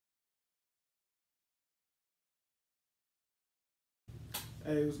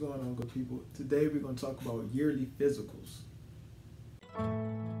Hey, what's going on, good people? Today we're going to talk about yearly physicals.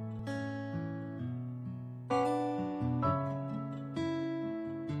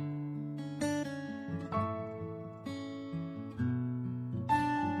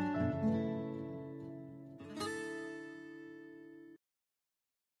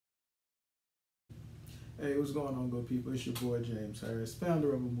 Hey, what's going on, good people? It's your boy James Harris,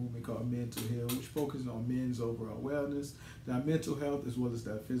 founder of a movement called Mental Health, which focuses on men's overall wellness, their mental health, as well as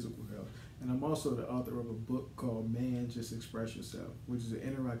their physical health. And I'm also the author of a book called Man Just Express Yourself, which is an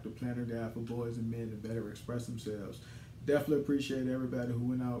interactive planner guide for boys and men to better express themselves. Definitely appreciate everybody who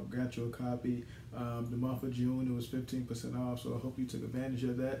went out, got your copy. The month of June, it was 15% off, so I hope you took advantage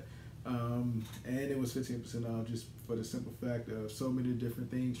of that. And it was 15% off just for the simple fact of so many different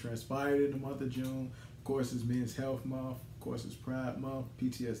things transpired in the month of June. Of course, it's Men's Health Month. Of course, it's Pride Month,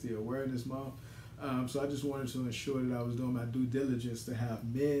 PTSD Awareness Month. So I just wanted to ensure that I was doing my due diligence to have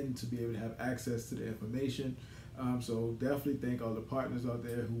men to be able to have access to the information. So definitely thank all the partners out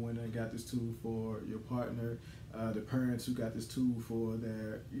there who went and got this tool for your partner, the parents who got this tool for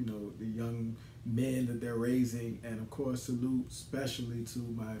their, the young men that they're raising, and of course salute especially to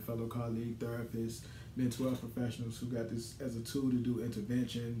my fellow colleague therapists, mental health professionals who got this as a tool to do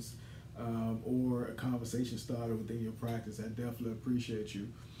interventions or a conversation starter within your practice. I definitely appreciate you.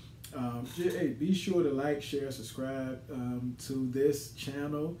 Hey, be sure to like, share, subscribe to this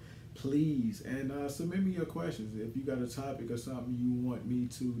channel, please, and submit me your questions. If you got a topic or something you want me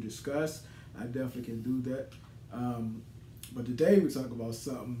to discuss, I definitely can do that. But today we talk about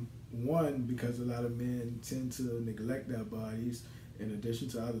something, one, because a lot of men tend to neglect their bodies in addition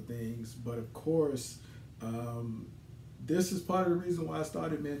to other things, but of course, this is part of the reason why I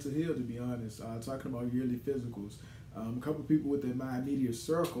started Mental Heal, to be honest, talking about yearly physicals. A couple of people within my immediate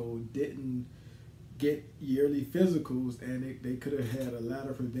circle didn't get yearly physicals, and they could have had a lot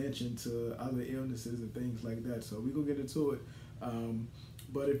of prevention to other illnesses and things like that. So we're going to get into it.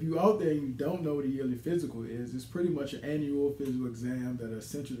 But if you out there and you don't know what a yearly physical is, it's pretty much an annual physical exam that are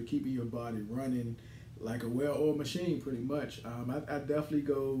essential to keeping your body running like a well-oiled machine, pretty much. I definitely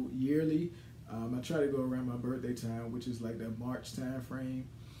go yearly. I try to go around my birthday time, which is like that March time frame.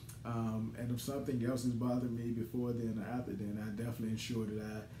 And if something else is bothering me before then or after then, I definitely ensure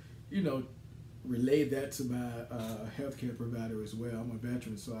that I, relay that to my healthcare provider as well. I'm a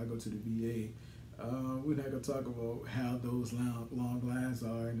veteran, so I go to the VA. We're not going to talk about how those long lines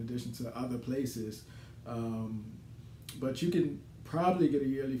are in addition to other places. But you can probably get a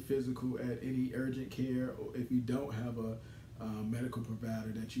yearly physical at any urgent care, or if you don't have a medical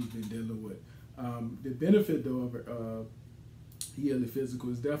provider that you've been dealing with. The benefit, though, of yearly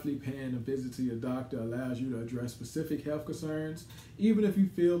physical is definitely paying a visit to your doctor allows you to address specific health concerns. Even if you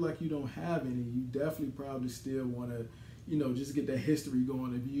feel like you don't have any, you definitely probably still want to, just get that history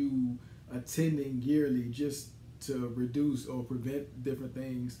going of you attending yearly just to reduce or prevent different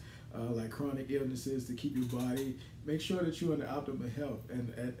things like chronic illnesses, to keep your body, make sure that you're in the optimal health.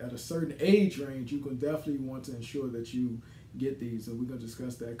 And at a certain age range, you can definitely want to ensure that you get these. And we're going to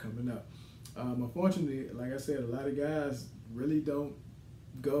discuss that coming up. Unfortunately, like I said, a lot of guys really don't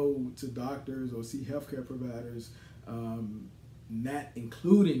go to doctors or see healthcare providers, not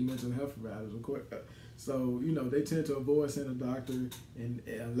including mental health providers, of course. So, they tend to avoid seeing a doctor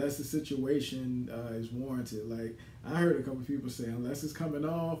unless the situation is warranted. Like, I heard a couple of people say, unless it's coming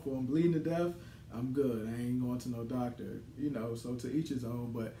off or I'm bleeding to death, I'm good. I ain't going to no doctor. So to each his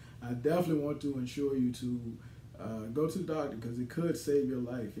own. But I definitely want to ensure you to go to the doctor, because it could save your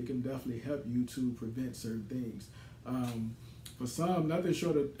life. It can definitely help you to prevent certain things. For some, nothing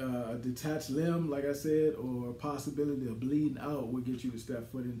short of a detached limb, like I said, or a possibility of bleeding out would get you to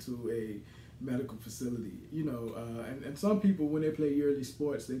step foot into a medical facility. And some people, when they play yearly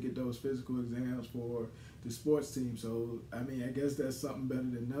sports, they get those physical exams for the sports team. So, I mean, I guess that's something better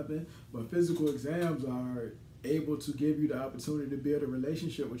than nothing. But physical exams are able to give you the opportunity to build a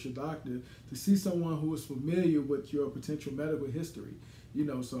relationship with your doctor, to see someone who is familiar with your potential medical history.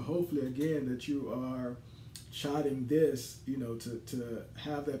 So hopefully, again, that you are charting this, to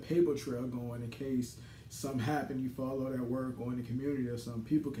have that paper trail going in case something happen, you follow that work or in the community, or some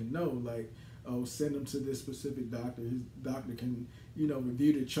people can know, like, oh, send them to this specific doctor. His doctor can,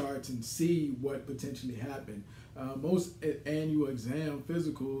 review the charts and see what potentially happened. Most annual exam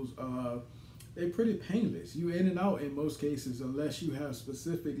physicals, they're pretty painless. You in and out in most cases, unless you have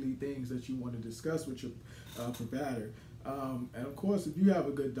specifically things that you want to discuss with your provider. And of course, if you have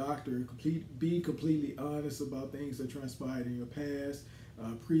a good doctor, be completely honest about things that transpired in your past,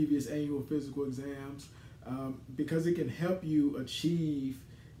 previous annual physical exams, because it can help you achieve,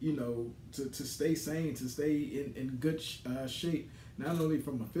 to stay sane, to stay in good shape. not only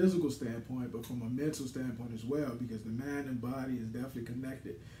from a physical standpoint, but from a mental standpoint as well, because the mind and body is definitely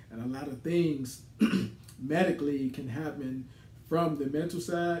connected. And a lot of things medically can happen from the mental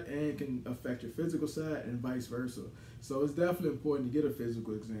side and can affect your physical side and vice versa. So it's definitely important to get a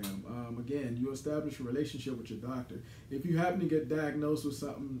physical exam. Again, you establish a relationship with your doctor. If you happen to get diagnosed with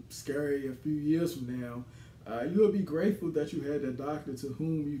something scary a few years from now, you'll be grateful that you had a doctor to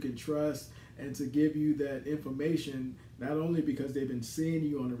whom you can trust and to give you that information, not only because they've been seeing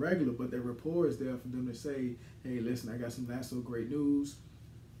you on a regular, but their rapport is there for them to say, hey, listen, I got some not so great news,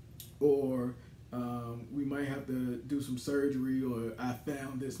 or we might have to do some surgery, or I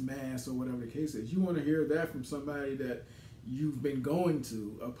found this mass, or whatever the case is. You want to hear that from somebody that you've been going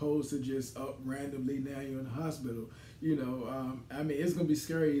to, opposed to just up randomly now you're in the hospital. You know, I mean, it's going to be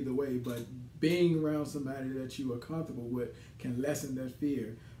scary either way, but being around somebody that you are comfortable with can lessen that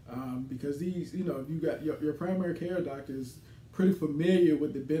fear. Because these, you know, if you got your primary care doctor is pretty familiar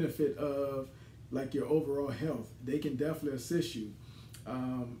with the benefit of like your overall health. They can definitely assist you.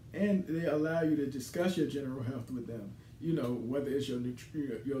 And they allow you to discuss your general health with them. You know, whether it's your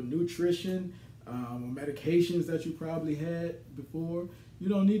nutrition, or medications that you probably had before. You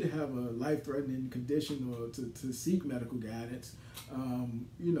don't need to have a life-threatening condition or to seek medical guidance.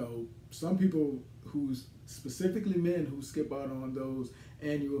 You know, some people specifically men who skip out on those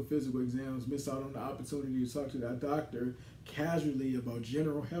annual physical exams miss out on the opportunity to talk to that doctor casually about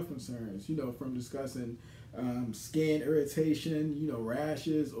general health concerns, you know, from discussing skin irritation, you know,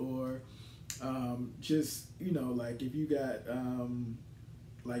 rashes, or just, you know, like if you got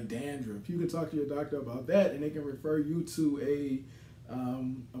like dandruff, you can talk to your doctor about that, and they can refer you to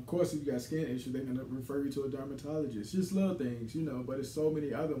of course, if you got skin issues, they're going to refer you to a dermatologist. Just little things, you know, but it's so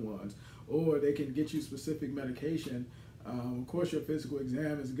many other ones. Or they can get you specific medication. Of course, your physical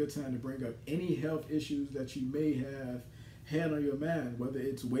exam is a good time to bring up any health issues that you may have had on your mind, whether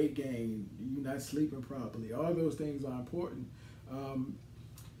it's weight gain, you're not sleeping properly. All those things are important.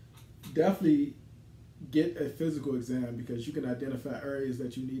 Definitely get a physical exam, because you can identify areas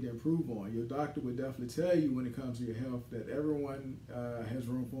that you need to improve on. Your doctor would definitely tell you when it comes to your health that everyone has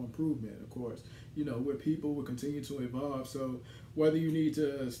room for improvement, of course. You know, we're people, will continue to evolve. So whether you need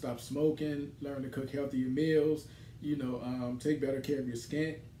to stop smoking, learn to cook healthier meals, you know, take better care of your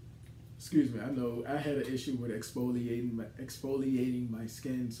skin. Excuse me, I know I had an issue with exfoliating my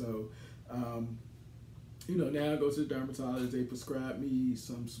skin. So, you know, now I go to the dermatologist, they prescribe me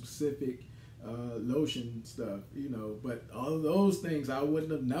some specific lotion stuff, you know, but all of those things I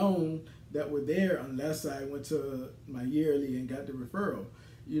wouldn't have known that were there unless I went to my yearly and got the referral.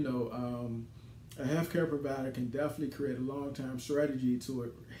 You know, a healthcare provider can definitely create a long-term strategy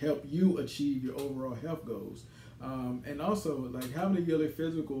to help you achieve your overall health goals. And also, like, having a yearly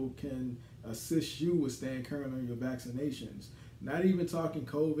physical can assist you with staying current on your vaccinations. Not even talking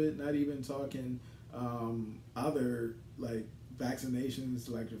COVID, not even talking other, like, vaccinations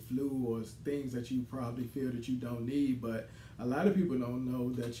like the flu or things that you probably feel that you don't need, but a lot of people don't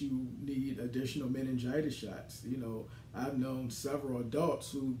know that you need additional meningitis shots. You know, I've known several adults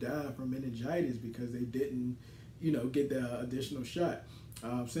who died from meningitis because they didn't, you know, get the additional shot.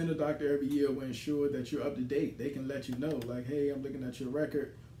 Seeing a doctor every year will ensure that you're up to date. They can let you know, like, hey, I'm looking at your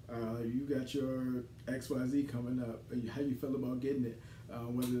record. You got your XYZ coming up. How you feel about getting it?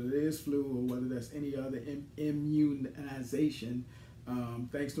 Whether it is flu or whether that's any other immunization.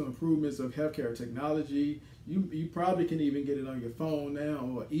 Thanks to improvements of healthcare technology, you probably can even get it on your phone now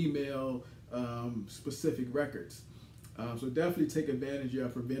or email specific records. So definitely take advantage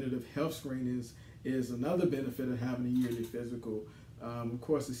of preventative health screenings is another benefit of having a yearly physical. Of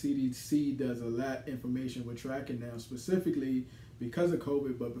course, the CDC does a lot of information we're tracking now, specifically because of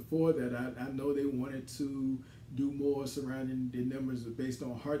COVID, but before that, I know they wanted to do more surrounding the numbers based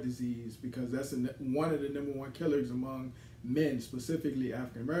on heart disease, because that's one of the #1 killers among men, specifically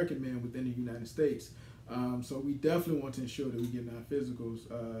African American men within the United States. So we definitely want to ensure that we get our physicals,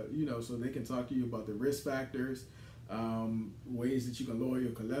 you know, so they can talk to you about the risk factors, ways that you can lower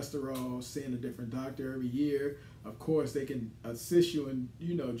your cholesterol, seeing a different doctor every year. Of course, they can assist you in,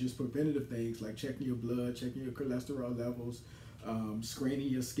 you know, just preventative things like checking your blood, checking your cholesterol levels, screening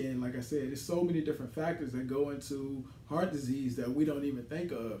your skin. Like I said, there's so many different factors that go into heart disease that we don't even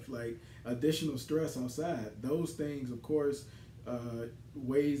think of, like additional stress outside. Those things, of course,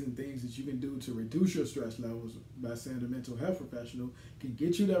 ways and things that you can do to reduce your stress levels by seeing a mental health professional can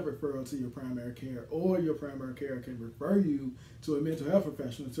get you that referral to your primary care, or your primary care can refer you to a mental health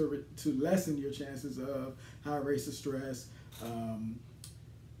professional to lessen your chances of high rates of stress,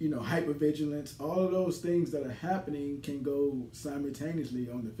 hypervigilance. All of those things that are happening can go simultaneously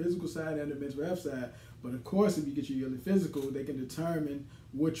on the physical side and the mental health side. But of course, if you get your yearly physical, they can determine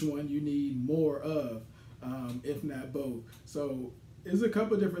which one you need more of, if not both. So there's a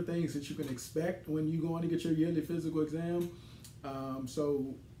couple of different things that you can expect when you go in to get your yearly physical exam.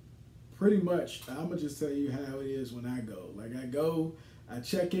 So pretty much, I'm going to just tell you how it is when I go. Like I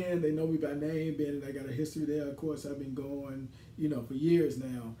check in, they know me by name, being that I got a history there. Of course, I've been going, for years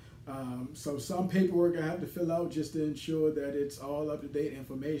now. So some paperwork I have to fill out just to ensure that it's all up-to-date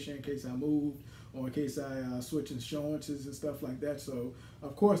information in case I move or in case I switch insurances and stuff like that. So,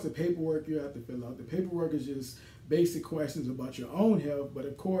 of course, the paperwork you have to fill out. The paperwork is just basic questions about your own health. But,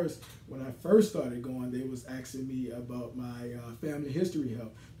 of course, when I first started going, they was asking me about my family history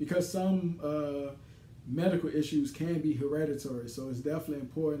health because some medical issues can be hereditary. So it's definitely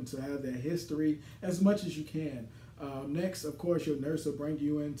important to have that history as much as you can. Next, of course, your nurse will bring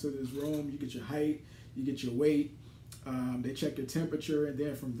you into this room. You get your height, you get your weight. They check your temperature, and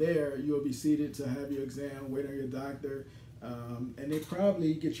then from there, you'll be seated to have your exam, wait on your doctor. And they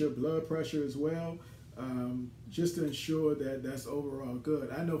probably get your blood pressure as well, just to ensure that that's overall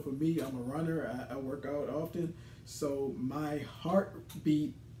good. I know for me, I'm a runner. I work out often. So my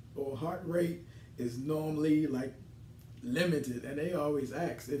heartbeat or heart rate is normally like limited. And they always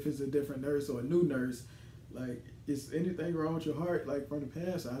ask if it's a different nurse or a new nurse, like, is anything wrong with your heart? Like from the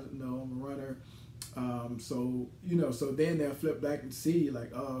past, I don't know, I'm a runner. So then they'll flip back and see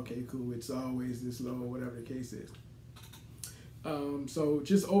like, oh, okay, cool. It's always this low or whatever the case is. So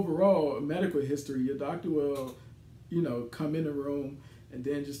just overall medical history, your doctor will, come in the room and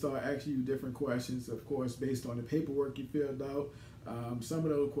then just start asking you different questions, of course, based on the paperwork you filled out. Some of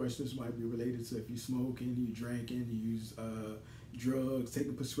those questions might be related to if you smoking, you drinking, you use drugs,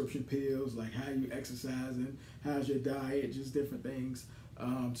 taking prescription pills, like how you exercising, how's your diet, just different things.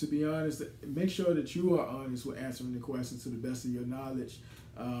 To be honest, make sure that you are honest with answering the questions to the best of your knowledge.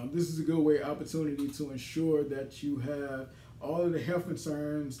 This is a good opportunity to ensure that you have all of the health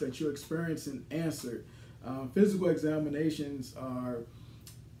concerns that you're experiencing answered. Physical examinations are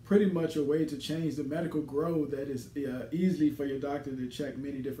pretty much a way to change the medical growth that is easily for your doctor to check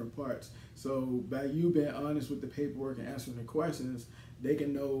many different parts. So by you being honest with the paperwork and answering the questions, they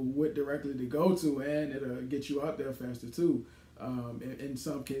can know what directly to go to, and it'll get you out there faster too. In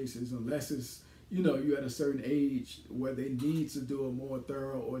some cases, unless it's, you're at a certain age where they need to do a more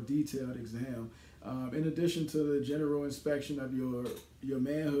thorough or detailed exam. In addition to the general inspection of your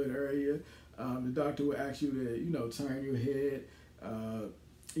manhood area, the doctor will ask you to, turn your head,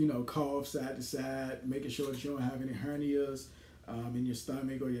 cough side to side, making sure that you don't have any hernias in your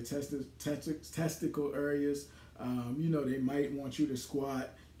stomach or your testicle areas. They might want you to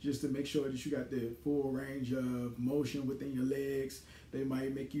squat just to make sure that you got the full range of motion within your legs. They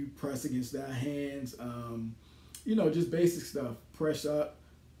might make you press against their hands, just basic stuff. Press up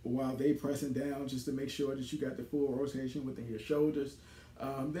while they pressing down just to make sure that you got the full rotation within your shoulders.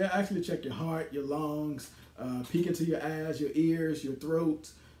 They'll actually check your heart, your lungs, peek into your eyes, your ears, your throat,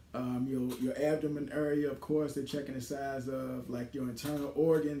 your abdomen area. Of course, they're checking the size of like your internal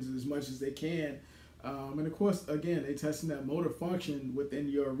organs as much as they can. And of course, again, they testing that motor function within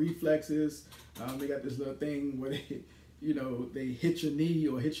your reflexes. They got this little thing where they hit your knee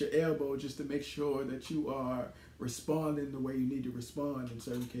or hit your elbow just to make sure that you are responding the way you need to respond in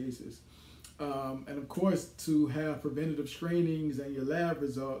certain cases. And of course, to have preventative screenings and your lab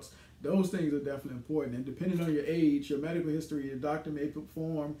results, those things are definitely important. And depending on your age, your medical history, your doctor may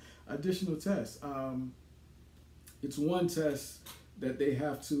perform additional tests. It's one test that they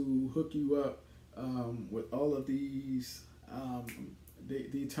have to hook you up with all of these,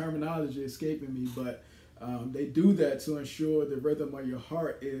 the terminology is escaping me, but they do that to ensure the rhythm of your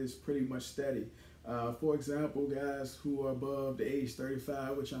heart is pretty much steady. For example, guys who are above the age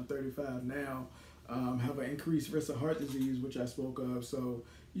 35, which I'm 35 now, have an increased risk of heart disease, which I spoke of. So,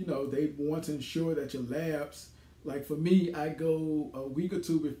 they want to ensure that your labs, like for me, I go a week or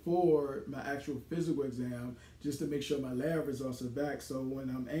two before my actual physical exam just to make sure my lab results are back. So when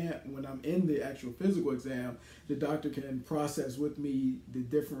I'm in the actual physical exam, the doctor can process with me the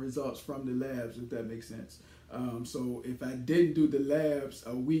different results from the labs, if that makes sense. So if I didn't do the labs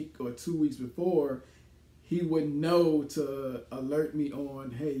a week or 2 weeks before, he would know to alert me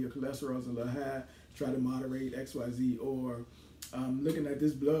on, hey, your cholesterol's a little high, try to moderate XYZ, or looking at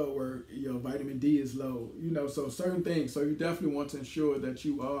this blood work, your vitamin D is low, so certain things. So you definitely want to ensure that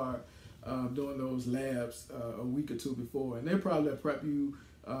you are doing those labs a week or two before, and they probably prep you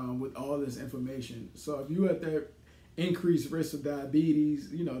with all this information. So if you're at that increased risk of diabetes,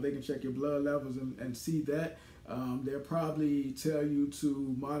 they can check your blood levels and see that. They'll probably tell you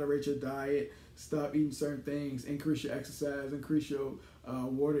to moderate your diet, stop eating certain things, increase your exercise, increase your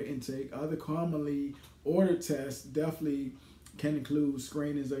water intake. Other commonly ordered tests definitely can include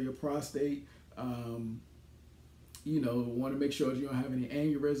screenings of your prostate. Want to make sure that you don't have any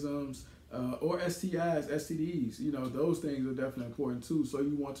aneurysms or STIs, STDs. Those things are definitely important too. So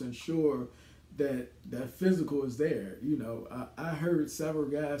you want to ensure that physical is there. I heard several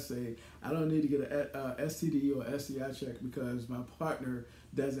guys say, I don't need to get a STD or STI check because my partner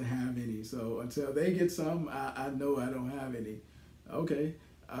doesn't have any. So until they get some, I know I don't have any. Okay,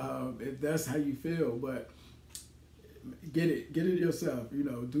 if that's how you feel, but get it yourself.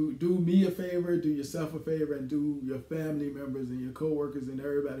 Do me a favor, do yourself a favor, and do your family members and your coworkers and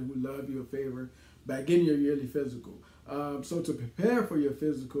everybody who love you a favor by getting your yearly physical. So to prepare for your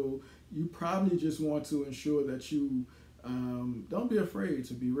physical, you probably just want to ensure that you don't be afraid.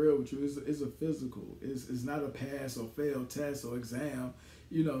 To be real with you, it's a physical. It's not a pass or fail test or exam.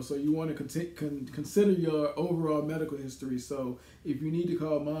 So you want to consider your overall medical history. So if you need to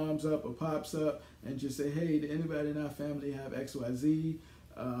call moms up or pops up and just say, hey, did anybody in our family have XYZ?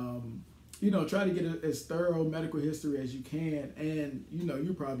 Try to get as thorough medical history as you can. And,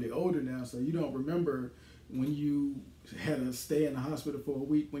 you're probably older now, so you don't remember when you had to stay in the hospital for a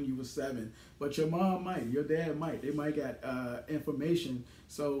week when you were 7. But your mom might, your dad might. They might got information.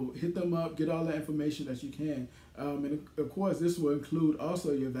 So hit them up, get all the information that you can. And of course, this will include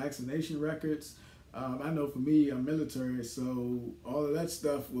also your vaccination records. I know for me, I'm military, so all of that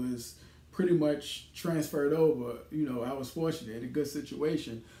stuff was pretty much transferred over. I was fortunate in a good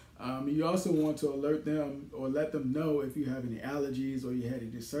situation. You also want to alert them or let them know if you have any allergies or you had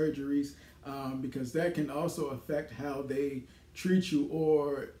any surgeries, because that can also affect how they treat you,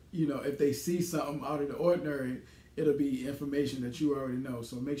 or if they see something out of the ordinary, it'll be information that you already know.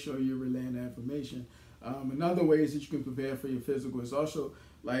 So make sure you're relaying that information. Another ways that you can prepare for your physical is also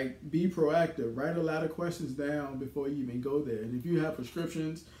be proactive. Write a lot of questions down before you even go there. And if you have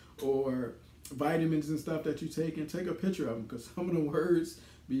prescriptions or vitamins and stuff that you take, and take a picture of them, because some of the words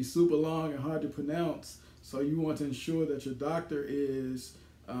be super long and hard to pronounce. So you want to ensure that your doctor is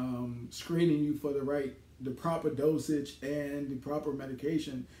screening you for the proper dosage and the proper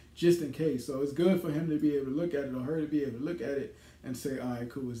medication, just in case. So it's good for him to be able to look at it, or her to be able to look at it and say, all right,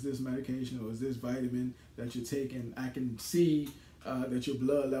 cool, is this medication or is this vitamin that you're taking? I can see that your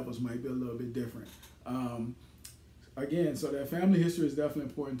blood levels might be a little bit different. Again, so that family history is definitely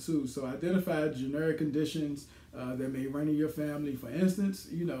important too. So identify generic conditions that may run in your family. For instance,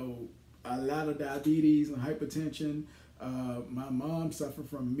 a lot of diabetes and hypertension. My mom suffered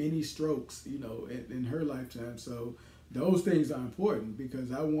from many strokes, in her lifetime. So those things are important,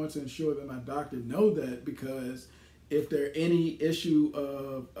 because I want to ensure that my doctor know that, because if there any issue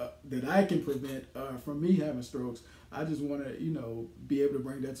of that I can prevent from me having strokes, I just want to, be able to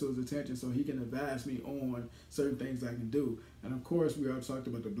bring that to his attention so he can advise me on certain things I can do. And of course, we already talked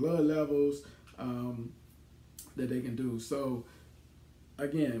about the blood levels that they can do. So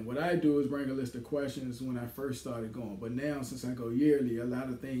again, what I do is bring a list of questions when I first started going. But now, since I go yearly, a lot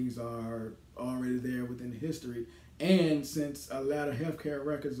of things are already there within the history. And since a lot of healthcare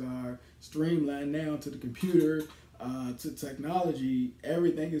records are streamlined now to the computer, to technology,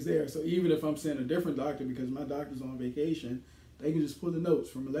 everything is there. So even if I'm seeing a different doctor because my doctor's on vacation, they can just pull the notes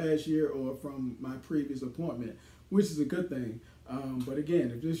from last year or from my previous appointment, which is a good thing. But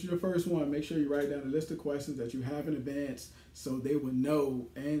again, if this is your first one, make sure you write down a list of questions that you have in advance so they will know,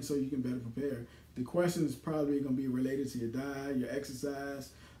 and so you can better prepare. The questions probably going to be related to your diet, your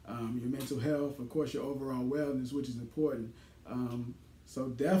exercise, your mental health, of course, your overall wellness, which is important. So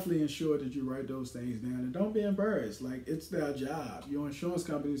definitely ensure that you write those things down, and don't be embarrassed. It's their job. Your insurance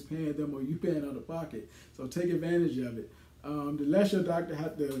company is paying them, or you paying out of pocket. So take advantage of it. The less your doctor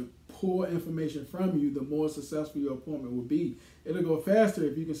have to pull information from you, the more successful your appointment will be. It'll go faster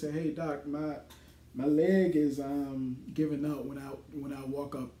if you can say, hey doc, my leg is giving out when I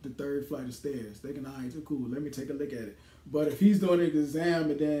walk up the 3rd flight of stairs. They can, all right, cool, let me take a look at it. But if he's doing an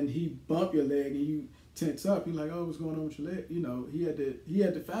exam and then he bump your leg and you tense up, you're like, oh, what's going on with your leg? He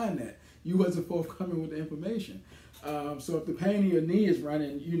had to find that. You wasn't forthcoming with the information. So if the pain in your knee is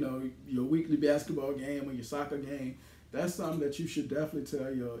running, your weekly basketball game or your soccer game, that's something that you should definitely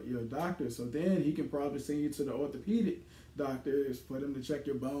tell your doctor. So then he can probably send you to the orthopedic doctors for them to check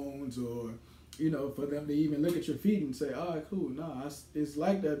your bones, or for them to even look at your feet and say, all right, cool, no, it's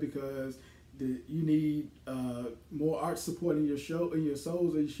like that because you need more arch support in your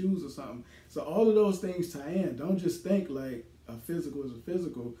soles or your shoes or something. So all of those things tie in. Don't just think like a physical is a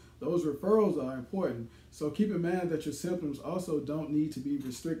physical. Those referrals are important. So keep in mind that your symptoms also don't need to be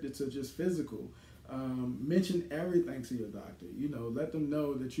restricted to just physical. Mention everything to your doctor. You know, let them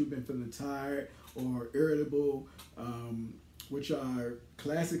know that you've been feeling tired or irritable, which are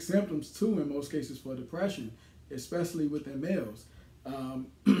classic symptoms too in most cases for depression, especially within males.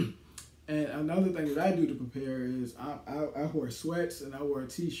 And another thing that I do to prepare is I wear sweats and I wear a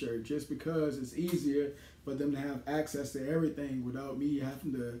t-shirt just because it's easier for them to have access to everything without me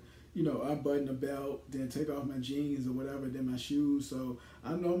having to, you know, unbutton the belt, then take off my jeans or whatever, then my shoes. So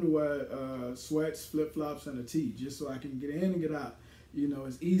I normally wear sweats, flip-flops, and a tee just so I can get in and get out. You know,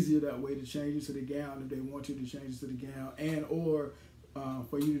 it's easier that way to change it to the gown if they want you to change it to the gown, and or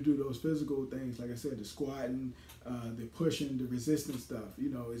for you to do those physical things, like I said, the squatting, the pushing, the resistance stuff. You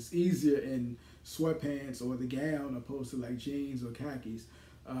know, it's easier in sweatpants or the gown opposed to like jeans or khakis.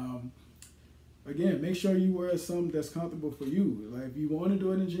 Again, make sure you wear something that's comfortable for you. Like if you want to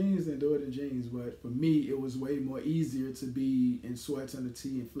do it in jeans, then do it in jeans. But for me, it was way more easier to be in sweats and a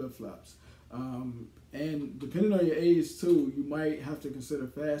tee and flip-flops. And depending on your age too, you might have to consider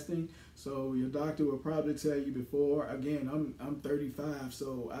fasting. So your doctor will probably tell you before. Again, I'm 35,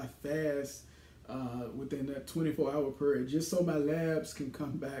 so I fast within that 24-hour period, just so my labs can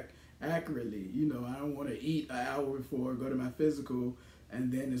come back accurately. You know, I don't want to eat an hour before I go to my physical,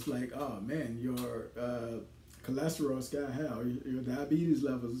 and then it's like, oh man, your cholesterol is sky high, or your diabetes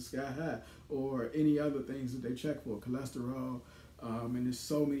levels are sky high, or any other things that they check for, cholesterol, and there's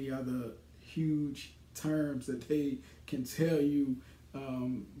so many other huge terms that they can tell you.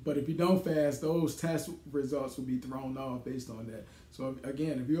 But if you don't fast, those test results will be thrown off based on that. So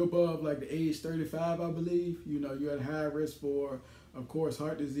again, if you're above like the age 35, I believe, you know, you're at high risk for, of course,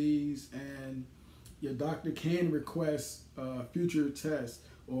 heart disease, and your doctor can request future tests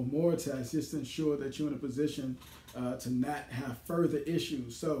or more tests just to ensure that you're in a position to not have further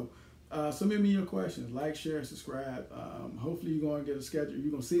issues. So submit me your questions, like, share, subscribe. Hopefully you're going to get a schedule.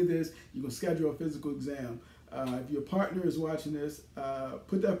 You're going to see this. You're going to schedule a physical exam. If your partner is watching this,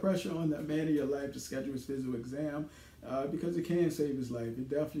 put that pressure on that man in your life to schedule his physical exam because it can save his life. It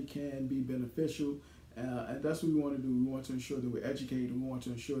definitely can be beneficial. And that's what we want to do. We want to ensure that we're educated. We want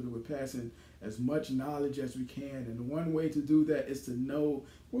to ensure that we're passing as much knowledge as we can. And the one way to do that is to know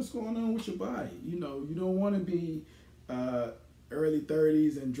what's going on with your body. You know, you don't want to be early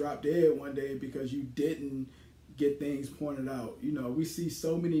 30s and drop dead one day because you didn't get things pointed out. You know, we see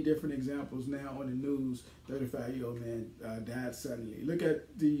so many different examples now on the news. 35-year-old man died suddenly. Look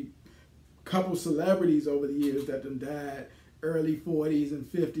at the couple celebrities over the years that done died early 40s and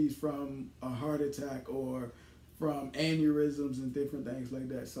 50s from a heart attack or from aneurysms and different things like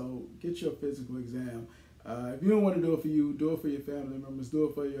that. So get your physical exam. If you don't want to do it for you, do it for your family members, do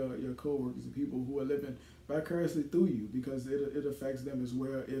it for your coworkers and people who are living vicariously through you, because it affects them as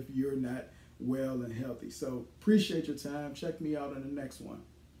well if you're not well and healthy. So appreciate your time. Check me out on the next one.